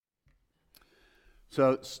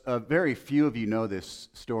Very few of you know this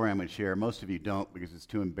story I'm going to share. Most of you don't because it's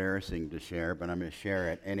too embarrassing to share, but I'm going to share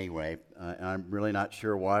it anyway. I'm really not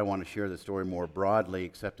sure why I want to share the story more broadly,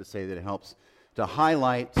 except to say that it helps to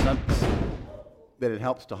highlight the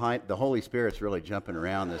Holy Spirit's really jumping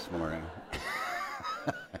around this morning.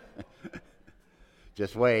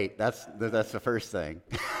 Just wait. That's the first thing.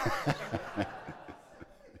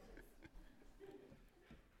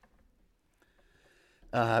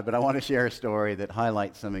 But I want to share a story that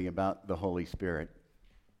highlights something about the Holy Spirit.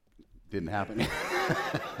 Didn't happen.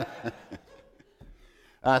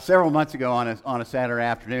 Several months ago on a Saturday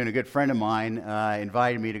afternoon, a good friend of mine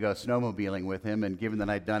invited me to go snowmobiling with him, and given that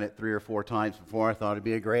I'd done it 3 or 4 times before, I thought it'd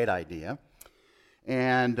be a great idea.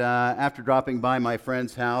 And after dropping by my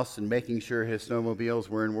friend's house and making sure his snowmobiles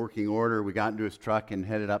were in working order, we got into his truck and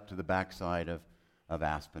headed up to the backside of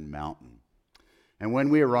Aspen Mountain. And when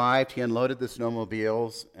we arrived, he unloaded the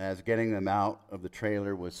snowmobiles, as getting them out of the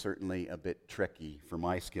trailer was certainly a bit tricky for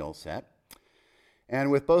my skill set.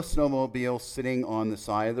 And with both snowmobiles sitting on the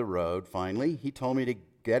side of the road, finally, he told me to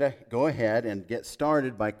go ahead and get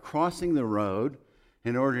started by crossing the road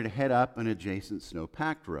in order to head up an adjacent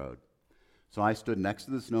snow-packed road. So I stood next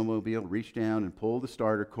to the snowmobile, reached down and pulled the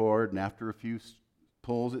starter cord, and after a few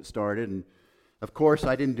pulls it started. And of course,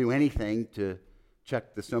 I didn't do anything to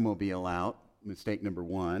check the snowmobile out. Mistake number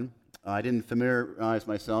 1. I didn't familiarize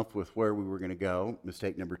myself with where we were going to go.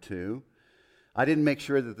 Mistake number 2. I didn't make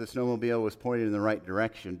sure that the snowmobile was pointed in the right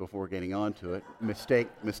direction before getting onto it.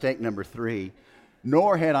 Mistake number 3.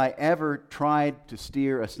 Nor had I ever tried to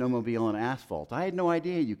steer a snowmobile on asphalt. I had no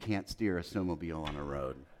idea you can't steer a snowmobile on a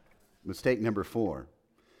road. Mistake number 4.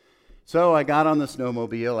 So I got on the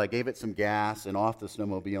snowmobile, I gave it some gas, and off the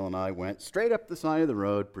snowmobile, and I went straight up the side of the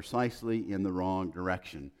road, precisely in the wrong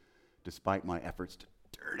direction, despite my efforts to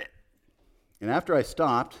turn it. And after I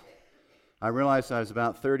stopped, I realized I was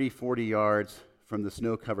about 30, 40 yards from the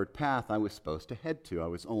snow-covered path I was supposed to head to. I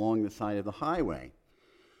was along the side of the highway.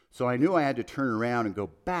 So I knew I had to turn around and go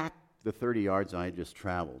back the 30 yards I had just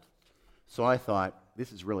traveled. So I thought,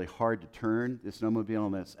 this is really hard to turn, this snowmobile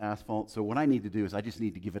on this asphalt, so what I need to do is I just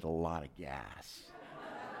need to give it a lot of gas.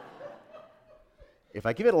 If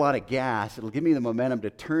I give it a lot of gas, it'll give me the momentum to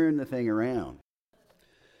turn the thing around.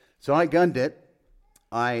 So I gunned it.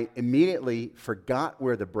 I immediately forgot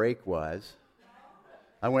where the brake was.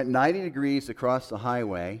 I went 90 degrees across the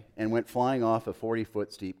highway and went flying off a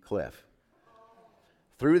 40-foot steep cliff.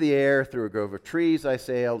 Through the air, through a grove of trees, I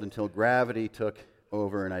sailed until gravity took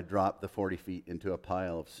over and I dropped the 40 feet into a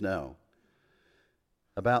pile of snow.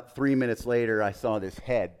 About 3 minutes later, I saw this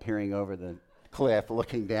head peering over the cliff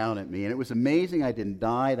looking down at me, and it was amazing I didn't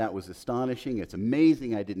die. That was astonishing. It's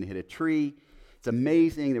amazing I didn't hit a tree. It's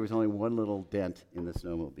amazing there was only one little dent in the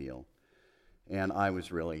snowmobile, and I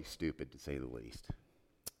was really stupid, to say the least.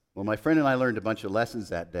 Well, my friend and I learned a bunch of lessons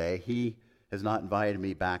that day. He has not invited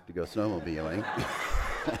me back to go snowmobiling.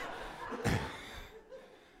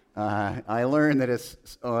 I learned that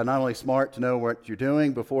it's not only smart to know what you're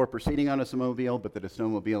doing before proceeding on a snowmobile, but that a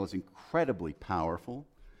snowmobile is incredibly powerful.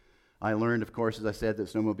 I learned, of course, as I said, that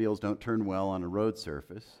snowmobiles don't turn well on a road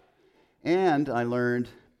surface. And I learned,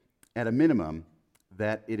 at a minimum,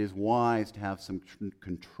 that it is wise to have some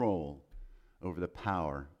control over the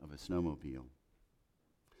power of a snowmobile.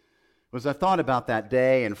 As I thought about that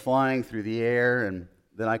day and flying through the air, and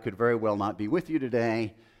that I could very well not be with you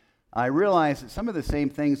today, I realized that some of the same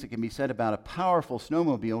things that can be said about a powerful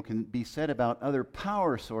snowmobile can be said about other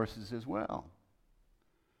power sources as well.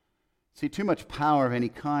 See, too much power of any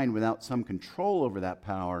kind without some control over that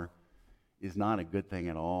power is not a good thing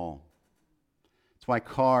at all. It's why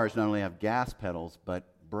cars not only have gas pedals,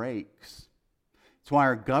 but brakes. It's why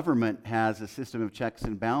our government has a system of checks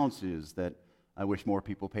and balances that I wish more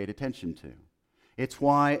people paid attention to. It's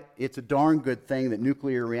why it's a darn good thing that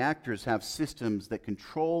nuclear reactors have systems that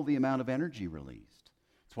control the amount of energy released.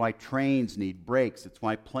 It's why trains need brakes. It's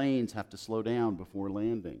why planes have to slow down before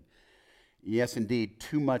landing. Yes, indeed,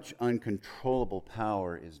 too much uncontrollable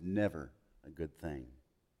power is never a good thing.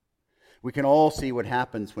 We can all see what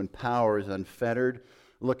happens when power is unfettered.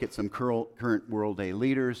 Look at some current world day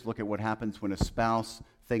leaders. Look at what happens when a spouse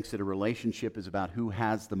thinks that a relationship is about who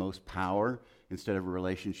has the most power instead of a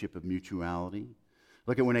relationship of mutuality.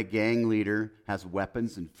 Look at when a gang leader has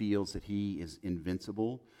weapons and feels that he is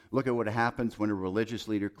invincible. Look at what happens when a religious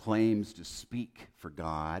leader claims to speak for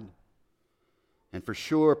God. And for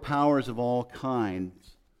sure, powers of all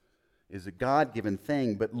kinds is a God-given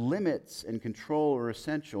thing, but limits and control are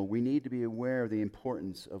essential. We need to be aware of the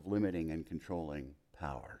importance of limiting and controlling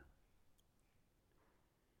power.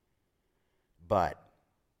 But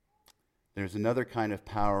there's another kind of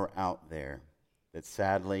power out there that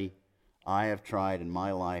sadly I have tried in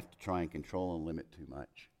my life to try and control and limit too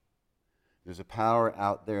much. There's a power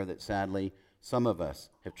out there that sadly some of us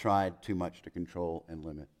have tried too much to control and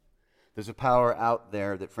limit. There's a power out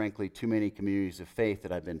there that frankly too many communities of faith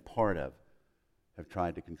that I've been part of have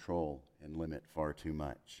tried to control and limit far too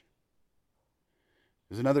much.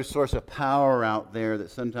 There's another source of power out there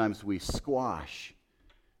that sometimes we squash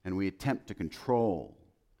and we attempt to control.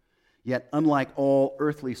 Yet, unlike all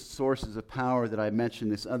earthly sources of power that I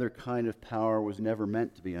mentioned, this other kind of power was never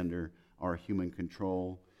meant to be under our human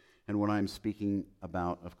control. And what I'm speaking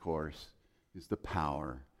about, of course, is the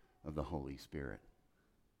power of the Holy Spirit.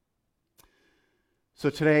 So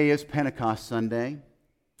today is Pentecost Sunday.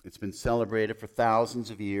 It's been celebrated for thousands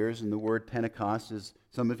of years, and the word Pentecost, as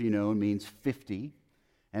some of you know, means 50.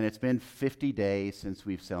 And it's been 50 days since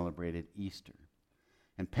we've celebrated Easter.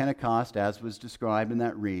 And Pentecost, as was described in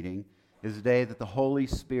that reading, is the day that the Holy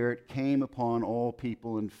Spirit came upon all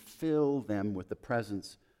people and filled them with the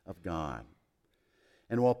presence of God.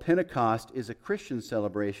 And while Pentecost is a Christian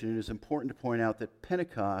celebration, it is important to point out that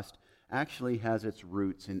Pentecost actually has its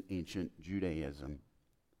roots in ancient Judaism.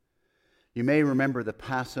 You may remember the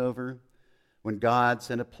Passover, when God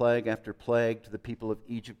sent a plague after plague to the people of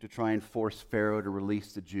Egypt to try and force Pharaoh to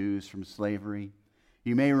release the Jews from slavery.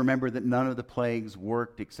 You may remember that none of the plagues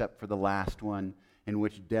worked except for the last one, in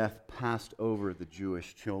which death passed over the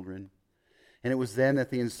Jewish children. And it was then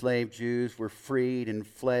that the enslaved Jews were freed and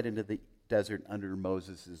fled into the desert under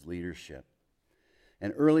Moses' leadership.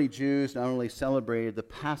 And early Jews not only celebrated the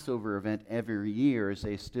Passover event every year, as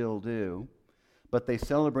they still do, but they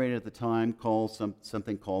celebrated at the time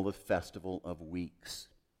something called the Festival of Weeks.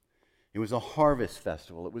 It was a harvest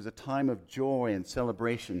festival. It was a time of joy and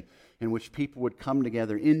celebration in which people would come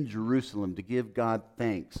together in Jerusalem to give God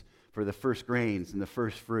thanks for the first grains and the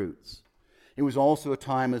first fruits. It was also a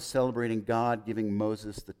time of celebrating God giving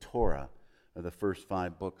Moses the Torah, of the first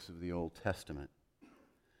 5 books of the Old Testament.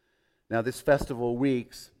 Now, this Festival of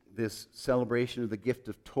Weeks, this celebration of the gift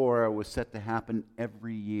of Torah, was set to happen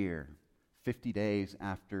every year, 50 days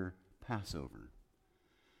after Passover.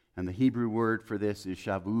 And the Hebrew word for this is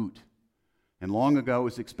Shavuot. And long ago, it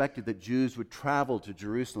was expected that Jews would travel to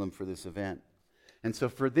Jerusalem for this event. And so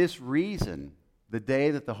for this reason, the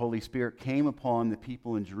day that the Holy Spirit came upon the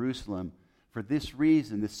people in Jerusalem, for this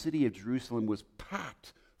reason, the city of Jerusalem was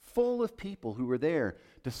packed, full of people who were there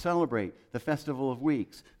to celebrate the Festival of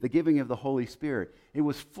Weeks, the giving of the Holy Spirit. It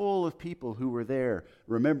was full of people who were there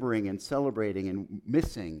remembering and celebrating and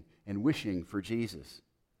missing and wishing for Jesus.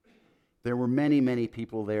 There were many, many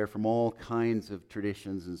people there from all kinds of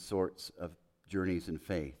traditions and sorts of journeys in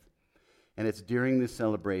faith. And it's during this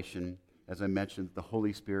celebration, as I mentioned, the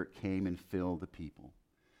Holy Spirit came and filled the people.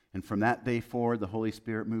 And from that day forward, the Holy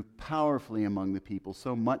Spirit moved powerfully among the people,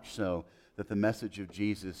 so much so that the message of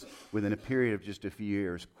Jesus, within a period of just a few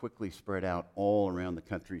years, quickly spread out all around the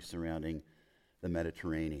countries surrounding the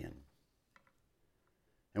Mediterranean.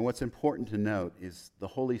 And what's important to note is the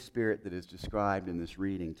Holy Spirit that is described in this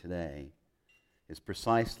reading today is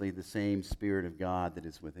precisely the same Spirit of God that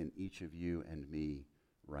is within each of you and me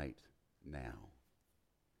right now.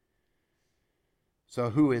 So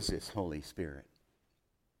who is this Holy Spirit?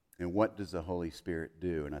 And what does the Holy Spirit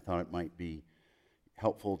do? And I thought it might be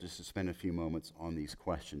helpful just to spend a few moments on these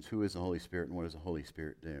questions. Who is the Holy Spirit and what does the Holy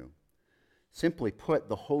Spirit do? Simply put,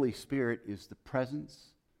 the Holy Spirit is the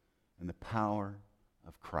presence and the power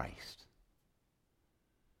of Christ.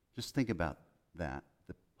 Just think about that.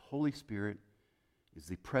 The Holy Spirit is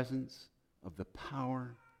the presence of the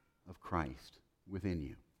power of Christ within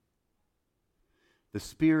you. The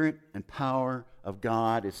Spirit and power of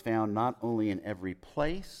God is found not only in every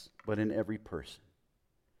place, but in every person.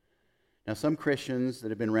 Now, some Christians that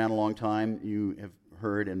have been around a long time, you have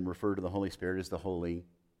heard and referred to the Holy Spirit as the Holy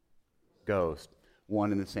Ghost.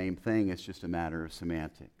 One and the same thing, it's just a matter of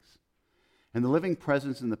semantics. And the living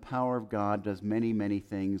presence and the power of God does many, many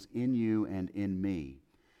things in you and in me.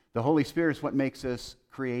 The Holy Spirit is what makes us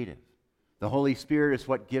creative. The Holy Spirit is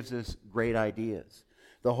what gives us great ideas.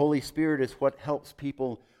 The Holy Spirit is what helps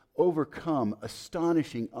people overcome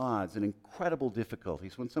astonishing odds and incredible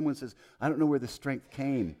difficulties. When someone says, I don't know where the strength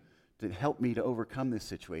came to help me to overcome this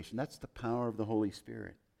situation, that's the power of the Holy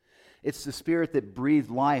Spirit. It's the Spirit that breathed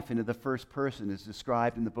life into the first person, as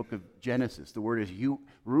described in the book of Genesis. The word is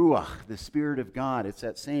Ruach, the Spirit of God. It's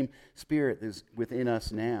that same Spirit that is within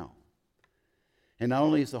us now. And not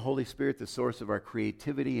only is the Holy Spirit the source of our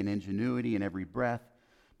creativity and ingenuity in every breath,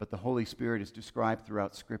 but the Holy Spirit is described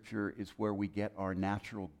throughout Scripture is where we get our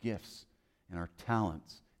natural gifts and our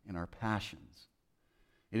talents and our passions.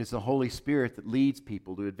 It is the Holy Spirit that leads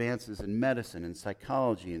people to advances in medicine and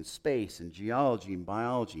psychology and space and geology and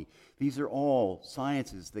biology. These are all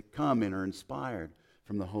sciences that come and are inspired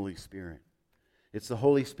from the Holy Spirit. It's the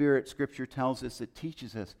Holy Spirit, Scripture tells us, that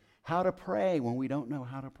teaches us how to pray when we don't know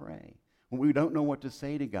how to pray. When we don't know what to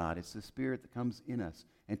say to God, it's the Spirit that comes in us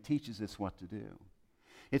and teaches us what to do.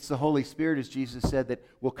 It's the Holy Spirit, as Jesus said, that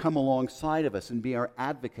will come alongside of us and be our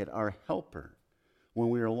advocate, our helper, when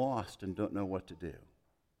we are lost and don't know what to do.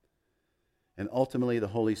 And ultimately, the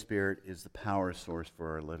Holy Spirit is the power source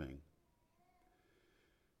for our living.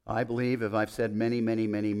 I believe, as I've said many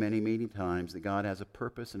times, that God has a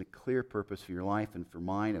purpose and a clear purpose for your life and for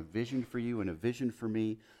mine, a vision for you and a vision for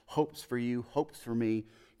me, hopes for you, hopes for me.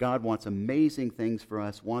 God wants amazing things for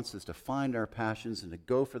us, wants us to find our passions and to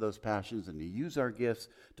go for those passions and to use our gifts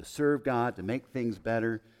to serve God, to make things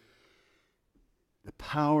better. The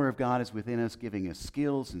power of God is within us, giving us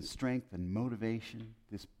skills and strength and motivation.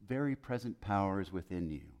 This very present power is within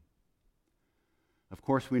you. Of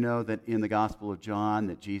course, we know that in the Gospel of John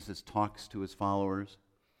that Jesus talks to his followers,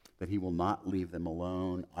 that he will not leave them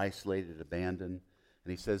alone, isolated, abandoned.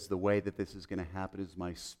 And he says the way that this is going to happen is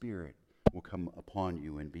my Spirit will come upon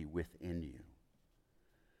you and be within you.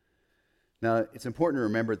 Now, it's important to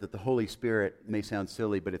remember that the Holy Spirit may sound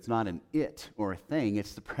silly, but it's not an it or a thing.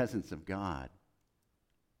 It's the presence of God.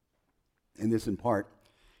 And this, in part,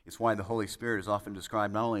 is why the Holy Spirit is often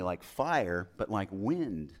described not only like fire, but like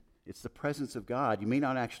wind. It's the presence of God. You may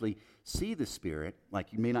not actually see the Spirit,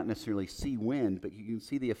 like you may not necessarily see wind, but you can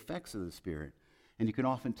see the effects of the Spirit. And you can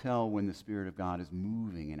often tell when the Spirit of God is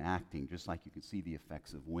moving and acting, just like you can see the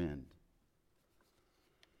effects of wind.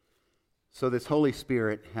 So this Holy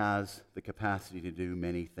Spirit has the capacity to do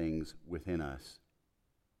many things within us.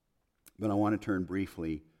 But I want to turn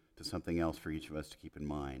briefly to something else for each of us to keep in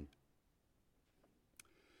mind.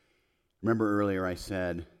 Remember earlier I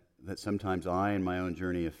said that sometimes I, in my own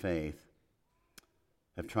journey of faith,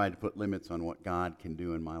 have tried to put limits on what God can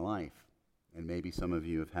do in my life. And maybe some of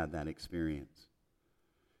you have had that experience.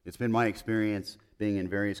 It's been my experience being in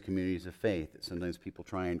various communities of faith that sometimes people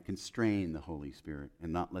try and constrain the Holy Spirit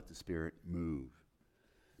and not let the Spirit move.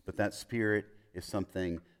 But that Spirit is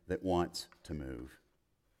something that wants to move.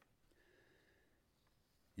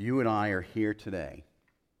 You and I are here today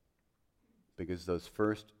because those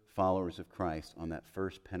first followers of Christ on that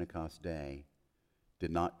first Pentecost day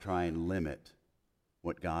did not try and limit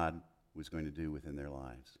what God was going to do within their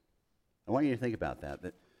lives. I want you to think about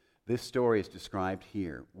that this story is described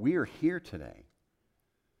here. We are here today.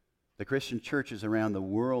 The Christian churches around the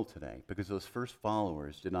world today, because those first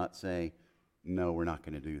followers did not say, no, we're not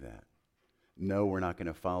going to do that. No, we're not going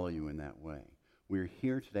to follow you in that way. We're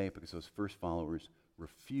here today because those first followers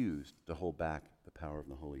refused to hold back the power of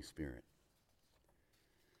the Holy Spirit.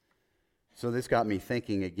 So this got me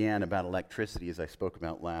thinking again about electricity, as I spoke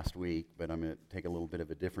about last week, but I'm going to take a little bit of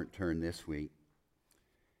a different turn this week.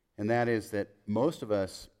 And that is that most of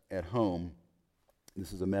us at home,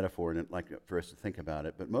 this is a metaphor, and I'd like for us to think about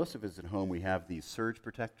it, but most of us at home, we have these surge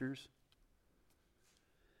protectors.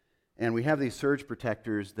 And we have these surge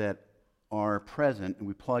protectors that are present, and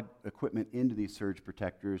we plug equipment into these surge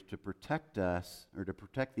protectors to protect us, or to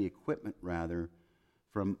protect the equipment, rather,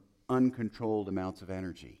 from uncontrolled amounts of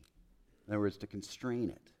energy. In other words, to constrain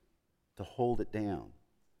it, to hold it down.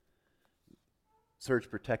 Surge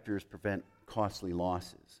protectors prevent costly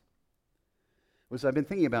losses. As I've been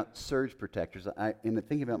thinking about surge protectors, in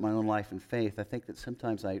thinking about my own life and faith, I think that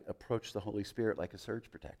sometimes I approach the Holy Spirit like a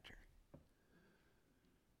surge protector.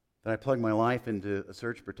 That I plug my life into a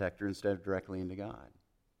surge protector instead of directly into God.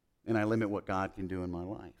 And I limit what God can do in my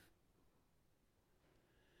life.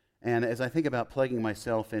 And as I think about plugging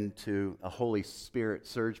myself into a Holy Spirit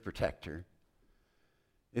surge protector,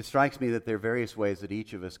 it strikes me that there are various ways that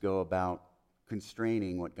each of us go about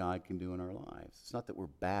constraining what God can do in our lives. It's not that we're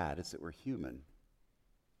bad, it's that we're human.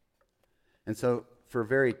 And so, for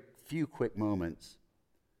very few quick moments,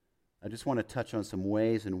 I just want to touch on some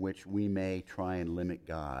ways in which we may try and limit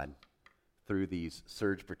God through these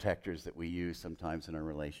surge protectors that we use sometimes in our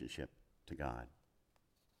relationship to God.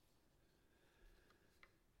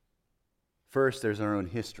 First, there's our own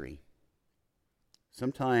history.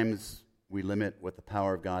 Sometimes we limit what the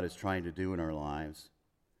power of God is trying to do in our lives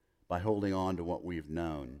by holding on to what we've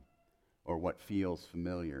known or what feels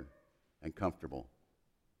familiar and comfortable.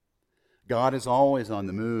 God is always on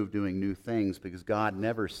the move doing new things because God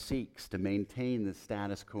never seeks to maintain the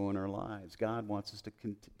status quo in our lives. God wants us to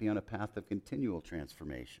be on a path of continual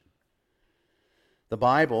transformation. The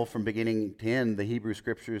Bible, from beginning to end, the Hebrew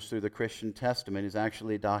Scriptures through the Christian Testament, is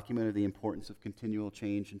actually a document of the importance of continual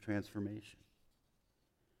change and transformation.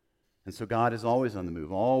 And so God is always on the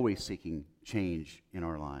move, always seeking change in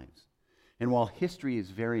our lives. And while history is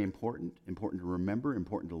very important, important to remember,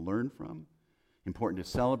 important to learn from, important to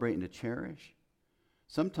celebrate and to cherish,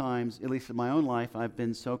 sometimes, at least in my own life, I've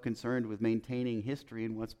been so concerned with maintaining history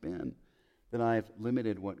and what's been that I've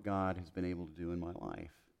limited what God has been able to do in my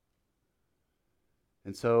life.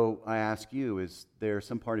 And so I ask you, is there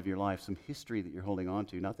some part of your life, some history that you're holding on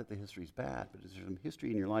to? Not that the history is bad, but is there some history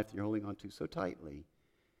in your life that you're holding on to so tightly,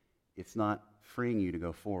 it's not freeing you to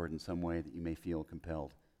go forward in some way that you may feel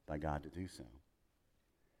compelled by God to do so?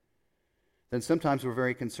 Then sometimes we're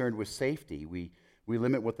very concerned with safety. We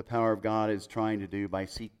limit what the power of God is trying to do by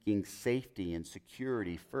seeking safety and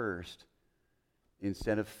security first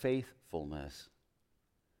instead of faithfulness.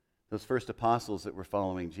 Those first apostles that were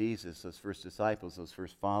following Jesus, those first disciples, those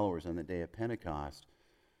first followers on the day of Pentecost,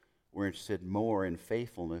 were interested more in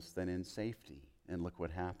faithfulness than in safety. And look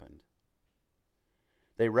what happened.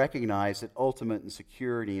 They recognized that ultimate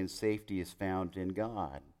security and safety is found in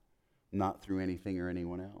God, not through anything or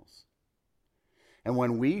anyone else. And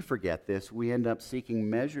when we forget this, we end up seeking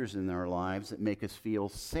measures in our lives that make us feel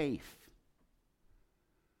safe.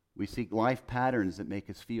 We seek life patterns that make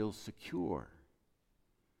us feel secure.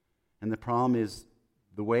 And the problem is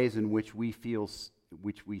the ways in which we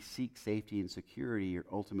seek safety and security are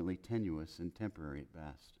ultimately tenuous and temporary at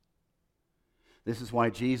best. This is why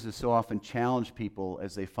Jesus so often challenged people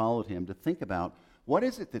as they followed him to think about, what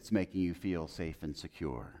is it that's making you feel safe and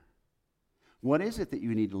secure? What is it that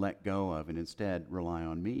you need to let go of and instead rely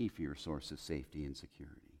on me for your source of safety and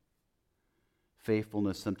security?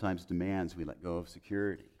 Faithfulness sometimes demands we let go of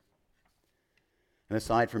security. And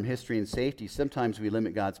aside from history and safety, sometimes we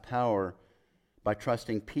limit God's power by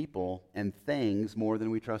trusting people and things more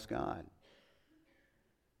than we trust God.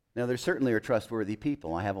 Now, there certainly are trustworthy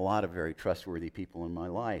people. I have a lot of very trustworthy people in my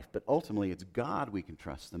life, but ultimately it's God we can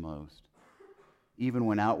trust the most, even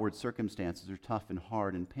when outward circumstances are tough and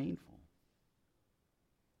hard and painful.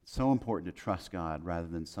 It's so important to trust God rather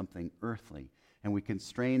than something earthly, and we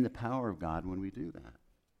constrain the power of God when we do that.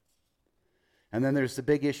 And then there's the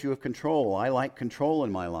big issue of control. I like control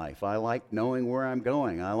in my life. I like knowing where I'm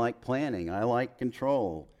going. I like planning. I like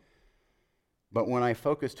control. But when I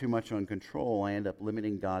focus too much on control, I end up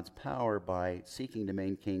limiting God's power by seeking to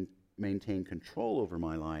maintain control over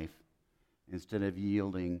my life instead of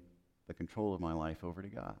yielding the control of my life over to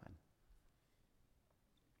God.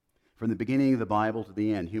 From the beginning of the Bible to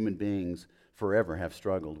the end, human beings forever have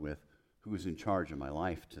struggled with who's in charge of my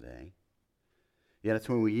life today. Yet it's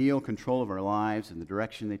when we yield control of our lives and the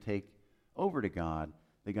direction they take over to God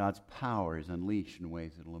that God's power is unleashed in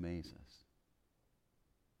ways that will amaze us.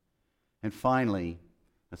 And finally,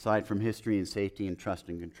 aside from history and safety and trust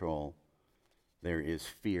and control, there is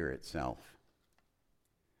fear itself.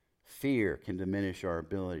 Fear can diminish our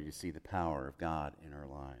ability to see the power of God in our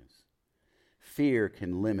lives. Fear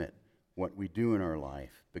can limit what we do in our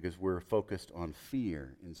life because we're focused on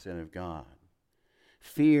fear instead of God.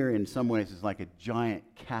 Fear, in some ways, is like a giant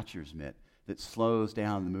catcher's mitt that slows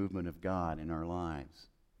down the movement of God in our lives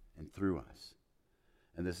and through us.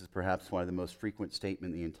 And this is perhaps why the most frequent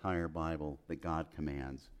statement in the entire Bible that God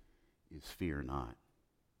commands is fear not.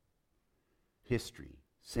 History,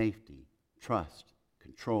 safety, trust,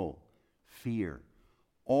 control, fear,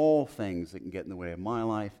 all things that can get in the way of my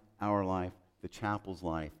life, our life, the chapel's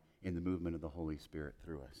life, in the movement of the Holy Spirit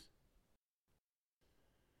through us.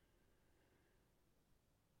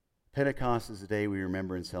 Pentecost is the day we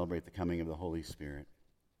remember and celebrate the coming of the Holy Spirit.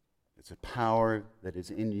 It's a power that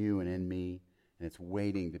is in you and in me, and it's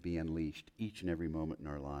waiting to be unleashed each and every moment in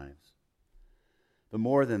our lives. But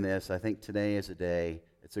more than this, I think today is a day,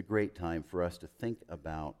 it's a great time for us to think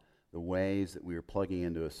about the ways that we are plugging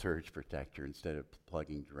into a surge protector instead of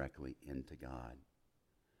plugging directly into God.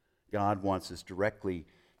 God wants us directly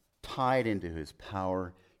tied into his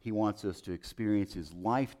power. He wants us to experience his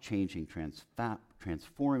life-changing,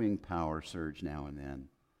 transforming power surge now and then.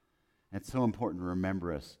 And it's so important to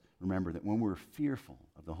remember that when we're fearful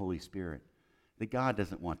of the Holy Spirit, that God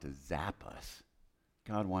doesn't want to zap us.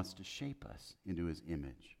 God wants to shape us into his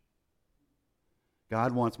image.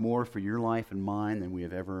 God wants more for your life and mine than we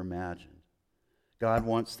have ever imagined. God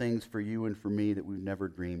wants things for you and for me that we've never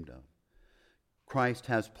dreamed of. Christ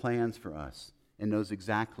has plans for us and knows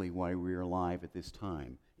exactly why we are alive at this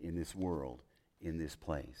time, in this world, in this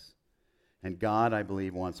place. And God, I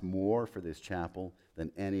believe, wants more for this chapel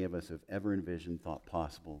than any of us have ever envisioned, thought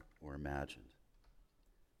possible, or imagined.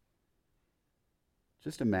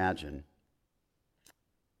 Just imagine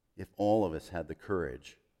if all of us had the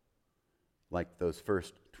courage, like those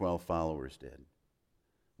first 12 followers did.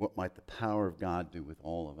 What might the power of God do with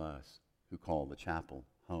all of us who call the chapel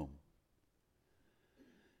home?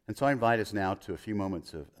 And so I invite us now to a few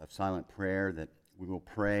moments of silent prayer, that we will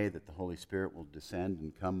pray that the Holy Spirit will descend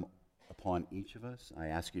and come upon each of us. I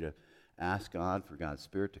ask you to ask God for God's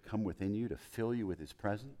Spirit to come within you, to fill you with His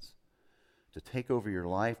presence, to take over your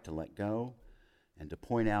life, to let go, and to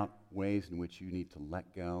point out ways in which you need to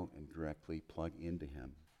let go and directly plug into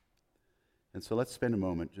Him. And so let's spend a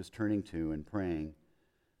moment just turning to and praying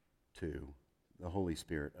to the Holy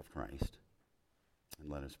Spirit of Christ.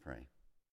 And let us pray.